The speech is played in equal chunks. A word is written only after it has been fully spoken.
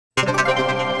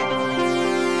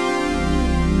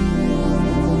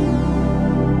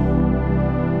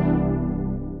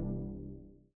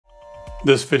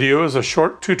This video is a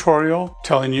short tutorial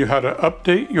telling you how to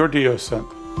update your Diosynth.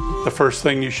 The first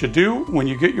thing you should do when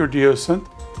you get your Diosynth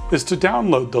is to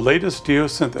download the latest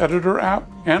Diosynth editor app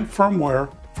and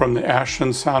firmware from the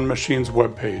Ashun Sound Machines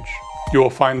webpage. You will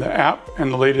find the app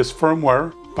and the latest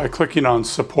firmware by clicking on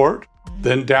Support,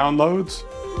 then Downloads,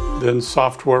 then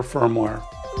Software Firmware.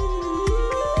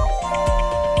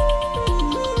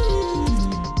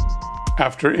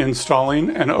 After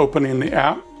installing and opening the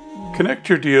app, connect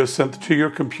your Diosynth to your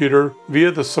computer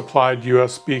via the supplied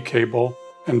USB cable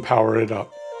and power it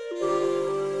up.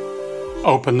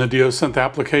 Open the Diosynth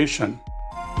application.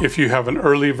 If you have an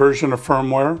early version of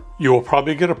firmware, you will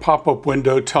probably get a pop-up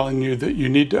window telling you that you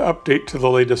need to update to the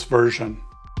latest version.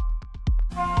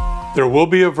 There will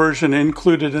be a version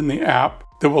included in the app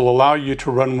that will allow you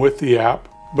to run with the app,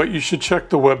 but you should check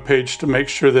the web page to make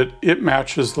sure that it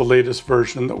matches the latest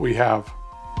version that we have.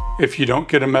 If you don't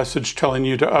get a message telling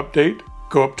you to update,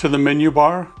 go up to the menu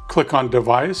bar, click on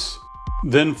Device,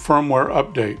 then Firmware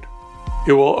Update.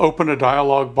 It will open a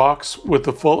dialog box with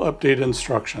the full update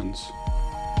instructions.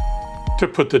 To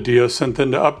put the Diosynth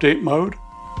into update mode,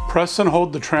 press and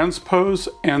hold the transpose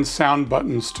and sound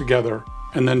buttons together,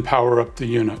 and then power up the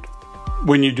unit.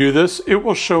 When you do this, it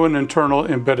will show an internal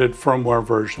embedded firmware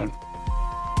version.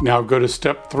 Now go to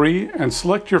step 3 and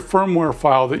select your firmware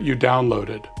file that you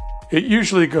downloaded. It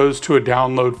usually goes to a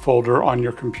download folder on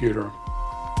your computer.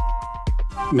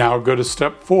 Now go to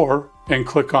step 4 and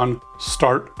click on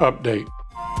Start Update.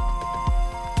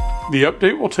 The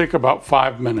update will take about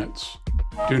 5 minutes.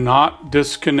 Do not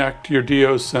disconnect your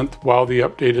Diosynth while the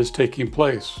update is taking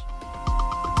place.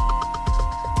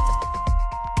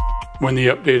 When the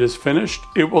update is finished,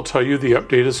 it will tell you the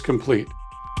update is complete.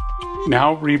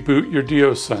 Now reboot your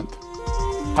Diosynth.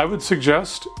 I would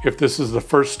suggest, if this is the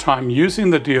first time using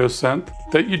the Diosynth,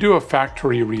 that you do a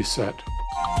factory reset.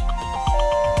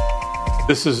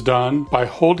 This is done by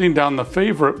holding down the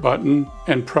favorite button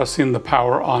and pressing the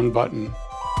power on button.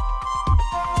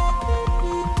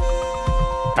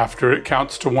 After it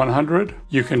counts to 100,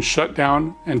 you can shut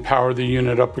down and power the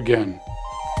unit up again.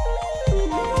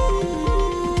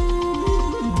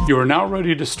 You are now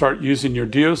ready to start using your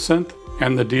Diosynth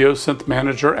and the Diosynth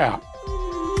Manager app.